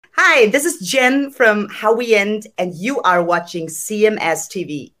Hi, this is Jen from How We End, and you are watching CMS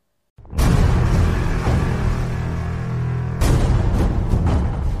TV.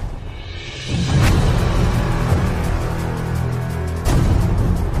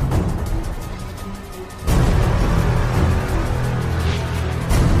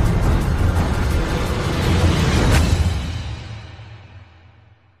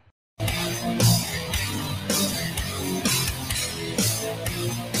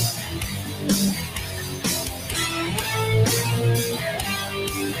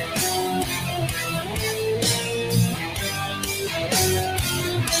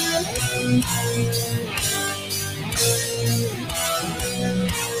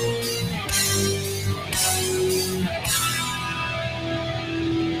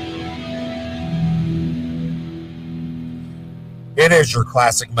 It is your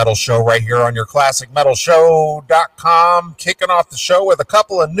Classic Metal Show right here on your ClassicMetalShow.com. Kicking off the show with a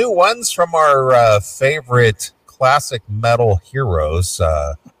couple of new ones from our favorite classic metal heroes.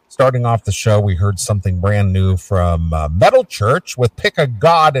 Starting off the show, we heard something brand new from Metal Church with Pick a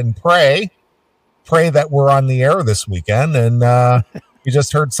God and Pray. Pray that we're on the air this weekend. And we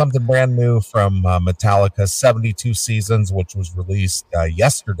just heard something brand new from Metallica's 72 Seasons, which was released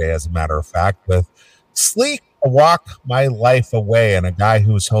yesterday, as a matter of fact, with Sleep Walk My Life Away, and a guy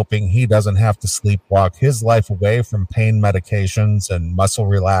who's hoping he doesn't have to sleepwalk his life away from pain medications and muscle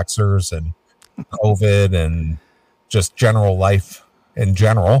relaxers and COVID and just general life in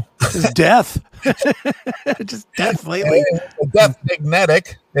general. Just death. Just death lately. Death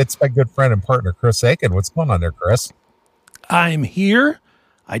Magnetic. It's my good friend and partner, Chris Aiken. What's going on there, Chris? I'm here.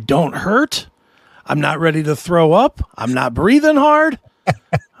 I don't hurt. I'm not ready to throw up. I'm not breathing hard.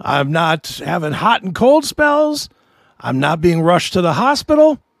 I'm not having hot and cold spells. I'm not being rushed to the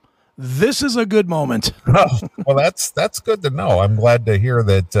hospital. This is a good moment. Well, that's good to know. I'm glad to hear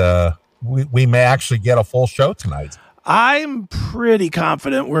that we may actually get a full show tonight. I'm pretty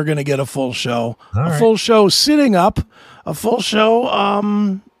confident we're going to get a full show. All a right. full show sitting up. A full show,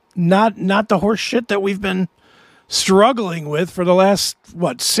 not the horse shit that we've been struggling with for the last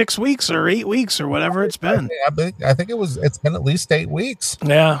 6 weeks or 8 weeks or whatever it's been. I think it's been at least 8 weeks.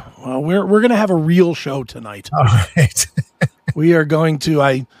 Yeah, well, we're gonna have a real show tonight. All right. We are going to.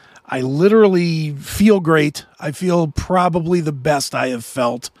 I literally feel great. I feel probably the best I have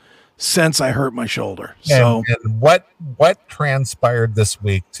felt since I hurt my shoulder. So, and what transpired this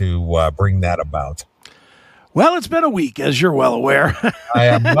week to bring that about? well, it's been a week, as you're well aware. I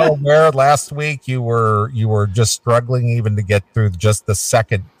am well aware. Last week you were just struggling even to get through just the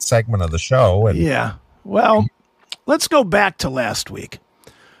second segment of the show. And Yeah. Well, let's go back to last week.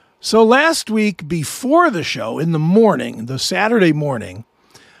 So last week before the show, in the morning, the Saturday morning,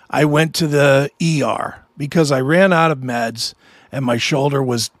 I went to the ER because I ran out of meds and my shoulder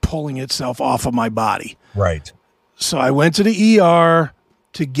was pulling itself off of my body. right. So I went to the ER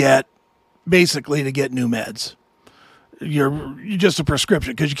to get new meds. You're just a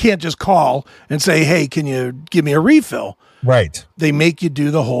prescription because you can't just call and say, hey, can you give me a refill? Right. They make you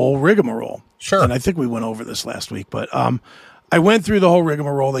do the whole rigmarole. Sure. And I think we went over this last week, but I went through the whole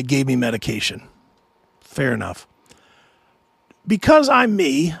rigmarole. They gave me medication. Fair enough. Because I'm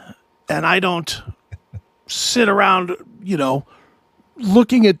me and I don't sit around,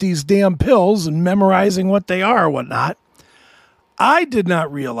 looking at these damn pills and memorizing what they are or whatnot, I did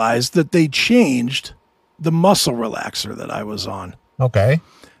not realize that they changed the muscle relaxer that I was on. Okay.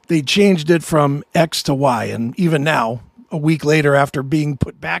 They changed it from X to Y. And even now, a week later, after being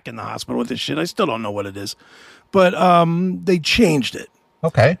put back in the hospital with this shit, I still don't know what it is. But they changed it.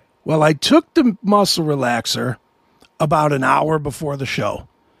 Okay. Well, I took the muscle relaxer about an hour before the show.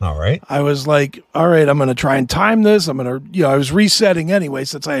 All right. I was like, all right, I'm going to try and time this. I was resetting anyway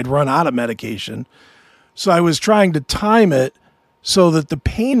since I had run out of medication. So I was trying to time it so that the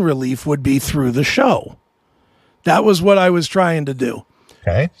pain relief would be through the show. That was what I was trying to do.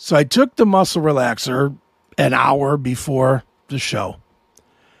 Okay. So I took the muscle relaxer an hour before the show.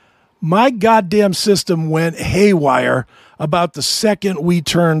 My goddamn system went haywire about the second we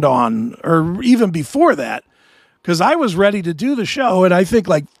turned on, or even before that, because I was ready to do the show. And I think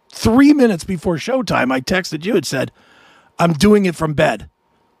like 3 minutes before showtime, I texted you and said, I'm doing it from bed.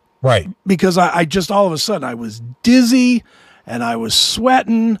 Right. Because I just all of a sudden I was dizzy and I was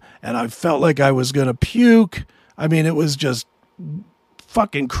sweating and I felt like I was going to puke. I mean, it was just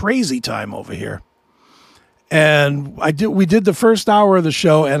fucking crazy time over here. And we did the first hour of the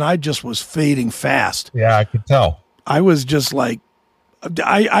show and I just was fading fast. Yeah, I could tell. I was just like,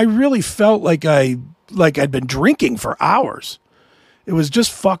 I really felt like I'd been drinking for hours. It was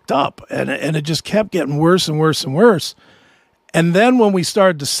just fucked up. And it just kept getting worse and worse and worse. And then when we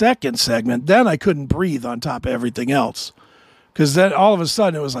started the second segment, then I couldn't breathe on top of everything else. Because then all of a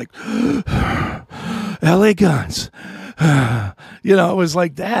sudden it was like, LA Guns. You know, it was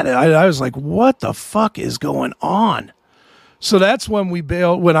like that. And I was like, what the fuck is going on? So that's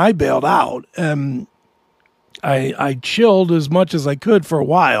when I bailed out. And I chilled as much as I could for a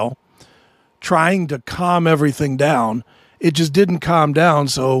while, trying to calm everything down. It just didn't calm down.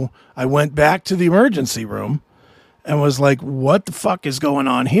 So I went back to the emergency room and was like, what the fuck is going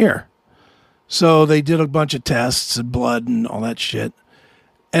on here? So they did a bunch of tests and blood and all that shit.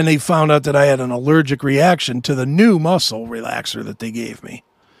 And they found out that I had an allergic reaction to the new muscle relaxer that they gave me,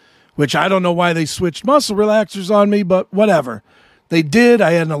 which I don't know why they switched muscle relaxers on me, but whatever. They did.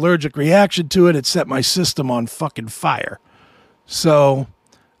 I had an allergic reaction to it. It set my system on fucking fire. So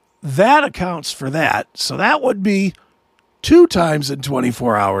that accounts for that. So that would be 2 times in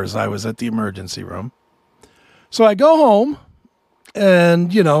 24 hours I was at the emergency room. So I go home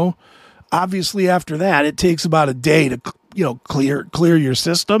and, you know, obviously after that, it takes about a day to, you know, clear your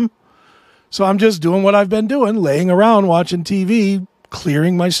system. So I'm just doing what I've been doing, laying around watching TV,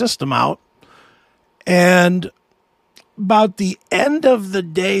 clearing my system out. And about the end of the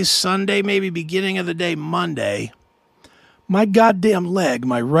day, Sunday, maybe beginning of the day, Monday, my goddamn leg,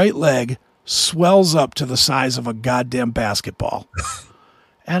 my right leg, swells up to the size of a goddamn basketball.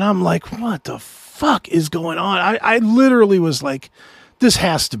 And I'm like, what the fuck is going on? I literally was like, this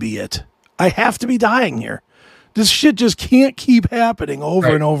has to be it. I have to be dying here. This shit just can't keep happening over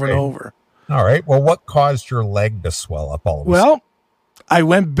and over and over. All right. Well, what caused your leg to swell up all of a sudden? Well, I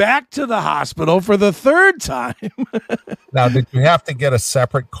went back to the hospital for the 3rd time. Now, did you have to get a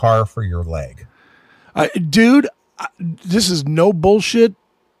separate car for your leg? Dude, this is no bullshit.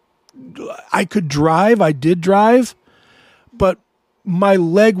 I could drive. I did drive. But my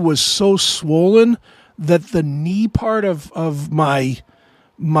leg was so swollen that the knee part of my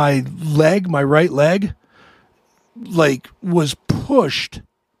leg, my right leg, like was pushed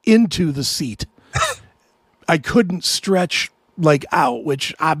into the seat. I couldn't stretch like out,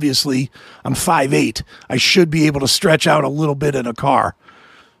 which obviously I'm 5'8". I should be able to stretch out a little bit in a car,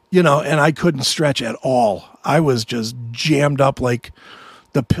 you know, and I couldn't stretch at all. I was just jammed up like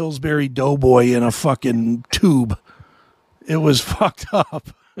the Pillsbury Doughboy in a fucking tube. It was fucked up.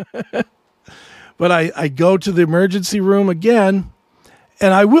 But I go to the emergency room again,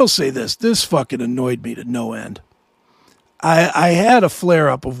 and I will say this fucking annoyed me to no end. I had a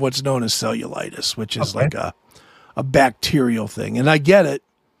flare-up of what's known as cellulitis, which is like a bacterial thing. And I get it.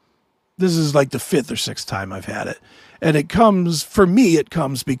 This is like the 5th or 6th time I've had it. And it comes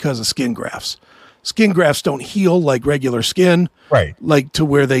because of skin grafts. Skin grafts don't heal like regular skin. Right. Like to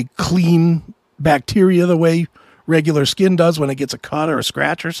where they clean bacteria the way regular skin does when it gets a cut or a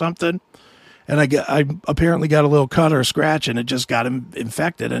scratch or something. And I apparently got a little cut or a scratch and it just got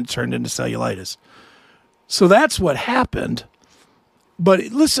infected and it turned into cellulitis. So that's what happened. But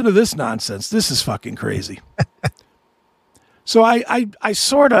listen to this nonsense. This is fucking crazy. So I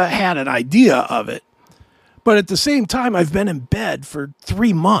sort of had an idea of it. But at the same time, I've been in bed for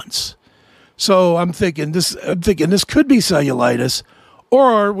 3 months. So I'm thinking this could be cellulitis,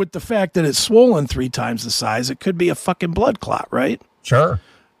 or with the fact that it's swollen 3 times the size, it could be a fucking blood clot, right? Sure.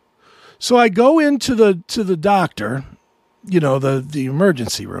 So I go into the doctor, you know, the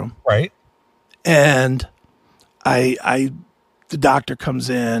emergency room. Right. And the doctor comes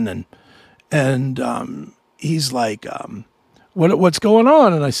in and he's like, what's going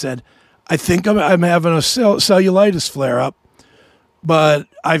on? And I said, I think I'm having a cellulitis flare up, but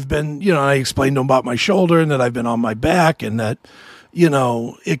I've been, you know, I explained to him about my shoulder and that I've been on my back and that, you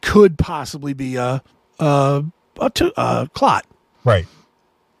know, it could possibly be a clot. Right.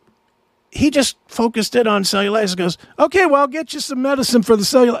 He just focused in on cellulitis and goes, okay, well, I'll get you some medicine for the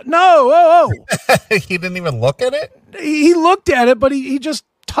cellulitis. No, He didn't even look at it? He looked at it, but he just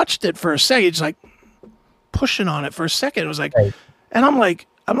touched it for a second. He's like pushing on it for a second. It was like, right. And I'm like,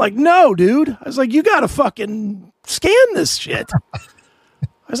 no, dude. I was like, you got to fucking scan this shit. I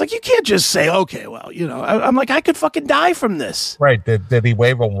was like, you can't just say, okay, well, you know, I'm like, I could fucking die from this. Right. Did he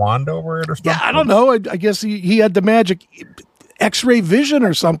wave a wand over it or something? Yeah, I don't know. I guess he had the magic X-ray vision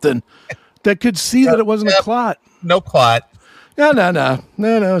or something that could see that it wasn't a clot. No clot. No,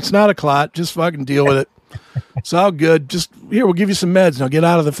 it's not a clot. Just fucking deal with it. It's all good. Just here, we'll give you some meds. Now get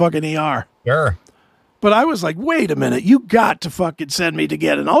out of the fucking ER. Sure. But I was like, wait a minute. You got to fucking send me to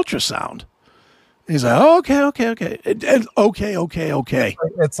get an ultrasound. He's like, oh, okay. Okay.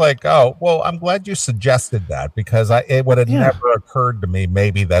 It's like, oh, well, I'm glad you suggested that because it would have never occurred to me.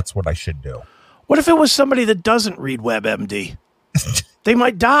 Maybe that's what I should do. What if it was somebody that doesn't read WebMD? They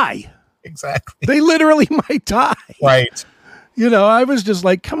might die. Exactly. They literally might die. Right. I was just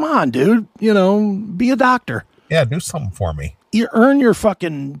like, come on, dude, be a doctor. Yeah, do something for me. You earn your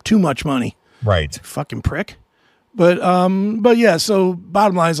fucking too much money. Right. Fucking prick. But yeah, so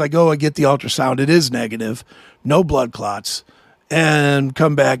bottom line is I get the ultrasound. It is negative, no blood clots, and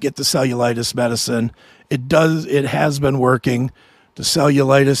come back, get the cellulitis medicine. It has been working. The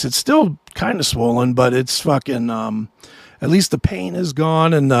cellulitis, it's still kind of swollen, but it's fucking, at least the pain is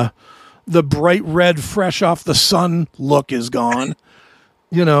gone and the bright red, fresh off the sun look is gone,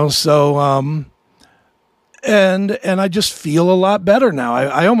 so, and I just feel a lot better now.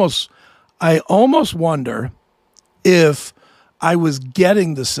 I almost wonder if I was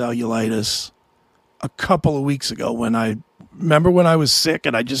getting the cellulitis a couple of weeks ago when I was sick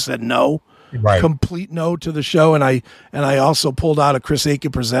and I just said no, complete no to the show. And I also pulled out of Chris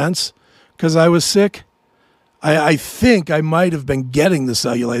Aiken Presents because I was sick. I think I might have been getting the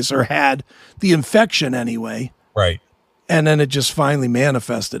cellulitis or had the infection anyway. Right. And then it just finally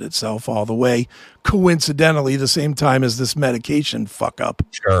manifested itself all the way, coincidentally, the same time as this medication fuck up.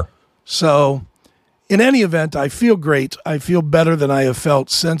 Sure. So in any event, I feel great. I feel better than I have felt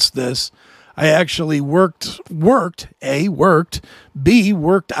since this. I actually worked, B,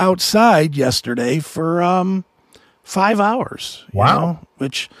 worked outside yesterday for 5 hours. Wow.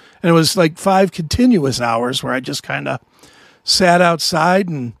 And it was like 5 continuous hours where I just kind of sat outside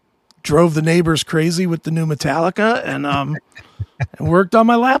and drove the neighbors crazy with the new Metallica and worked on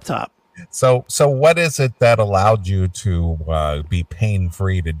my laptop. So what is it that allowed you to be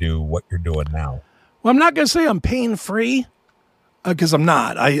pain-free to do what you're doing now? Well, I'm not going to say I'm pain-free because I'm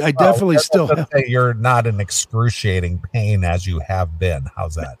not. I definitely still have. You're not in excruciating pain as you have been.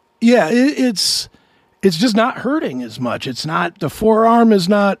 How's that? Yeah, it's just not hurting as much. It's not, the forearm is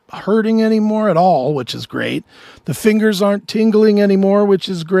not hurting anymore at all, which is great. The fingers aren't tingling anymore, which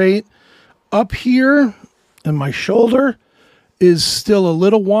is great. Up here and my shoulder is still a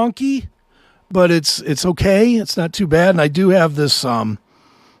little wonky, but it's okay. It's not too bad. And I do have this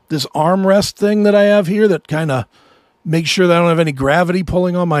armrest thing that I have here that kind of makes sure that I don't have any gravity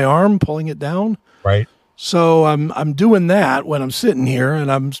pulling on my arm, pulling it down. Right. So I'm doing that when I'm sitting here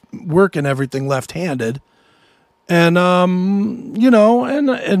and I'm working everything left-handed. And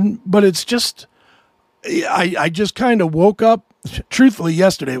but it's just I just kind of woke up. Truthfully,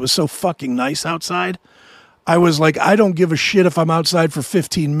 yesterday it was so fucking nice outside. I was like, I don't give a shit if I'm outside for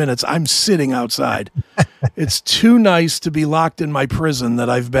 15 minutes. I'm sitting outside. It's too nice to be locked in my prison that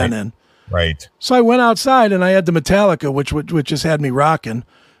I've been in. Right. So I went outside and I had the Metallica, which just had me rocking.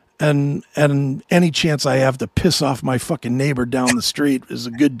 And any chance I have to piss off my fucking neighbor down the street is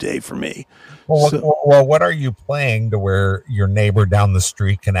a good day for me. Well, what are you playing to where your neighbor down the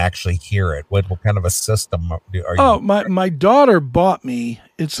street can actually hear it? What kind of a system are you? Oh, my daughter bought me.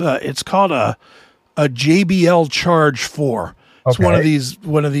 It's called a JBL Charge 4. It's Okay.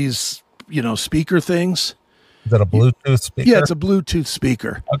 one of these speaker things. Is it a Bluetooth speaker? Yeah, it's a Bluetooth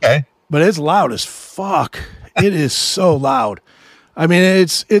speaker. Okay. But it's loud as fuck. It is so loud. I mean,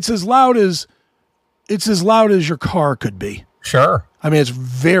 it's as loud as your car could be. Sure. I mean, it's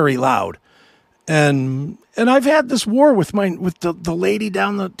very loud. And I've had this war with the lady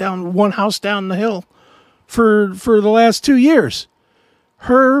down one house down the hill for the last 2 years.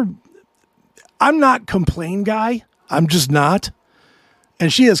 I'm not complain guy. I'm just not.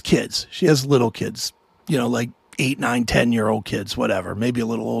 And she has kids. She has little kids, like 8, 9, 10-year-old kids, whatever, maybe a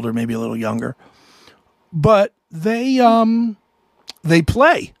little older, maybe a little younger. But they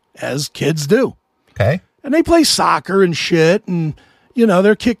play as kids do. Okay. And they play soccer and shit. And,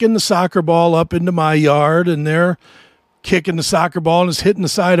 they're kicking the soccer ball up into my yard and they're kicking the soccer ball and it's hitting the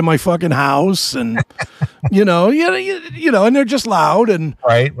side of my fucking house. And, and they're just loud and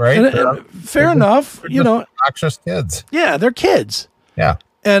right. And fair enough, Obnoxious kids. Yeah, they're kids. Yeah.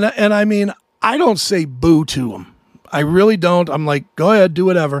 And I mean, I don't say boo to them. I really don't. I'm like, go ahead, do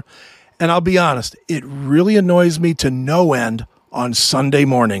whatever. And I'll be honest, it really annoys me to no end on Sunday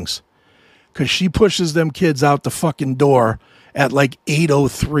mornings because she pushes them kids out the fucking door at like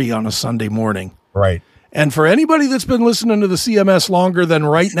 8:03 on a Sunday morning. Right. And for anybody that's been listening to the CMS longer than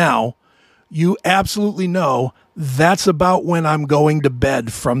right now, you absolutely know that's about when I'm going to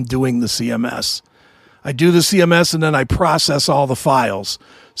bed from doing the CMS. I do the CMS and then I process all the files.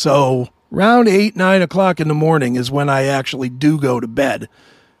 So around 8, 9 o'clock in the morning is when I actually do go to bed.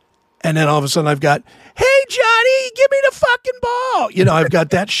 And then all of a sudden I've got, hey, Johnny, give me the fucking ball. I've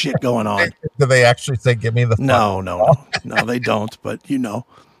got that shit going on. Do they actually say, give me the No, they don't. But,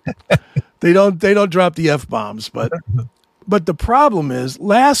 they don't drop the F-bombs. But the problem is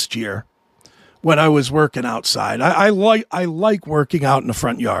last year when I was working outside, I like working out in the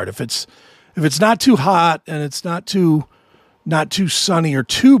front yard. If it's not too hot and it's not too not too sunny or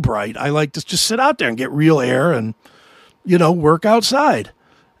too bright. I like to just sit out there and get real air and, work outside.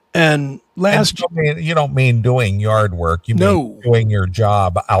 And you don't mean doing yard work. You mean doing your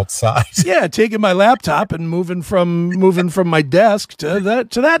job outside. Yeah, taking my laptop and moving from my desk to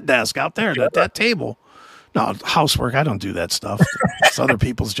that desk out there, to that table. No, housework, I don't do that stuff. It's other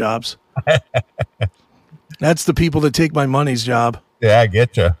people's jobs. That's the people that take my money's job. Yeah, I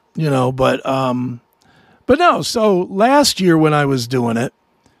get you. But no, so last year when I was doing it,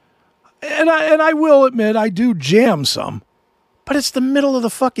 and I will admit I do jam some, but it's the middle of the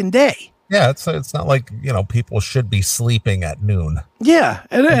fucking day. Yeah, it's not like, people should be sleeping at noon. Yeah,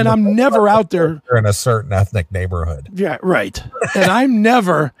 and I'm never out there. You're in a certain ethnic neighborhood. Yeah, right. And I'm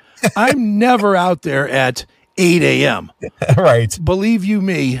never out there at 8 a.m. Right. Believe you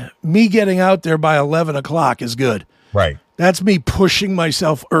me getting out there by 11 o'clock is good. Right. That's me pushing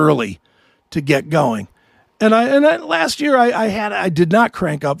myself early to get going. And last year I did not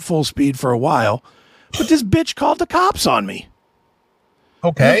crank up full speed for a while, but this bitch called the cops on me.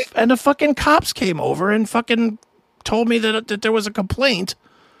 Okay. And the fucking cops came over and fucking told me that there was a complaint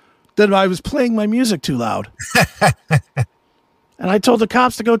that I was playing my music too loud. And I told the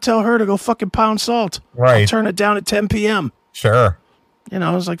cops to go tell her to go fucking pound salt. Right. I'll turn it down at 10 p.m. Sure.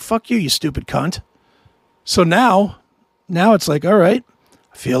 I was like, fuck you, you stupid cunt. So now it's like, all right,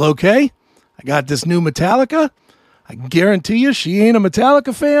 I feel okay. I got this new Metallica. I guarantee you she ain't a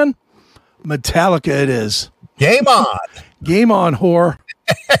Metallica fan. Metallica it is. Game on. Game on, whore.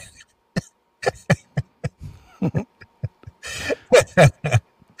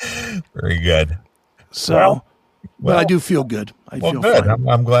 Very good. So, but I do feel good. I feel good. fine.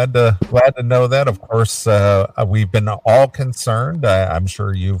 I'm glad to know that. Of course, we've been all concerned. I'm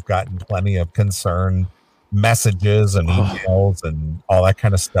sure you've gotten plenty of concern messages and emails and all that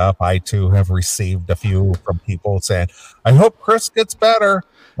kind of stuff. I too have received a few from people saying, "I hope Chris gets better.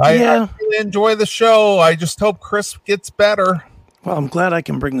 I really enjoy the show. I just hope Chris gets better." Well, I'm glad I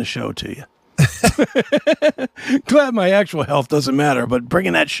can bring the show to you. Glad my actual health doesn't matter, but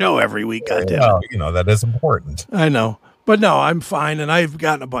bringing that show every week, goddamn. Well, that is important. I know. But no, I'm fine, and I've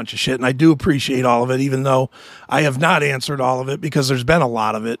gotten a bunch of shit, and I do appreciate all of it, even though I have not answered all of it because there's been a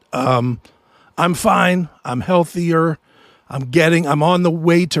lot of it. I'm fine. I'm healthier. I'm on the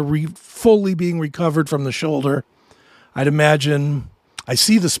way to fully being recovered from the shoulder. I'd imagine I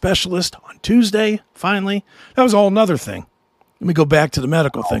see the specialist on Tuesday, finally. That was a whole nother thing. Let me go back to the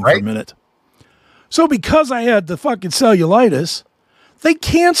medical thing for a minute. So because I had the fucking cellulitis, they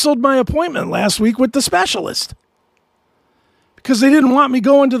canceled my appointment last week with the specialist. Because they didn't want me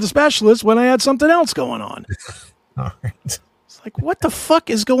going to the specialist when I had something else going on. All right. It's like, what the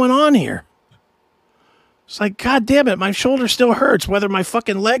fuck is going on here? It's like, God damn it, my shoulder still hurts, whether my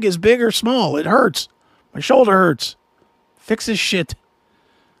fucking leg is big or small. It hurts. My shoulder hurts. Fix this shit.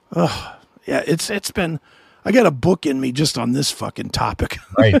 Ugh. Yeah, it's been, I got a book in me just on this fucking topic.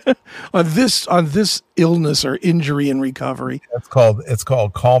 Right. on this illness or injury and recovery. It's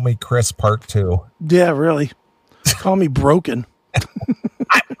called Call Me Chris Part 2. Yeah, really. Call me broken.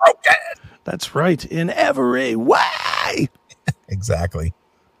 I'm broken. That's right. In every way. Exactly.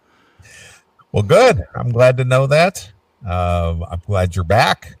 Well, good. I'm glad to know that. I'm glad you're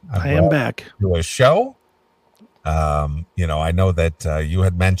back. I am back. To a show. I know that you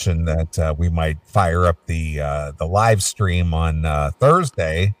had mentioned that we might fire up the live stream on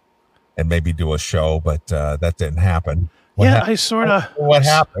Thursday and maybe do a show, but that didn't happen. What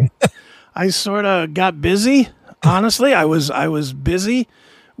happened? I sort of got busy. Honestly, I was busy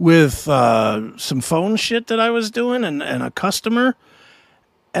with some phone shit that I was doing and a customer.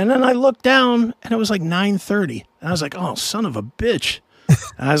 And then I looked down and it was like 9:30. And I was like, oh, son of a bitch.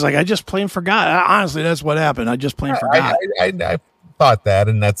 And I was like, I just plain forgot. Honestly, that's what happened. I just plain forgot. I thought that,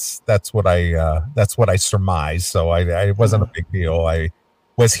 and that's what I surmised. So it wasn't a big deal. I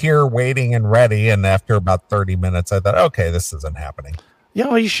was here waiting and ready, and after about 30 minutes, I thought, okay, this isn't happening. Yeah,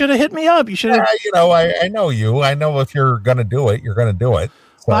 well, you should have hit me up. You should have. I know you. I know if you're gonna do it, you're gonna do it.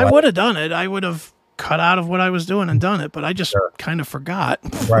 So I would have done it. I would have cut out of what I was doing and done it, but I just kind of forgot.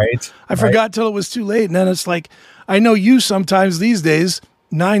 Right. I forgot till it was too late, and then it's like, I know you sometimes these days,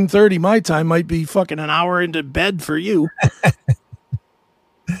 9:30 my time might be fucking an hour into bed for you.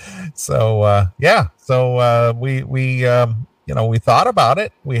 So we thought about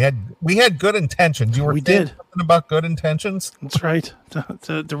it. We had good intentions. You were saying something about good intentions. That's right.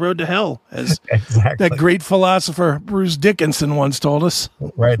 The road to hell, as exactly that great philosopher Bruce Dickinson once told us.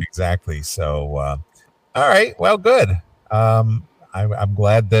 Right, exactly. So, all right, well, good. I'm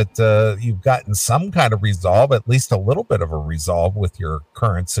glad that you've gotten some kind of resolve, at least a little bit of a resolve with your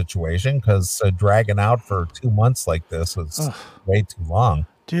current situation, because dragging out for 2 months like this was way too long.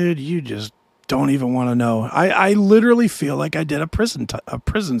 Dude, you just don't even want to know. I literally feel like I did a prison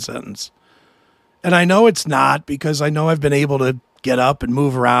sentence. And I know it's not, because I know I've been able to get up and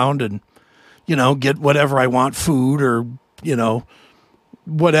move around and, get whatever I want, food or,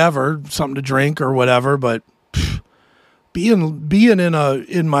 whatever, something to drink or whatever. But being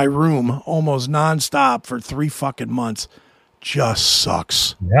in my room almost nonstop for 3 fucking months just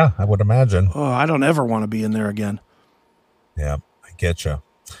sucks. Yeah, I would imagine. Oh, I don't ever want to be in there again. Yeah, I get you.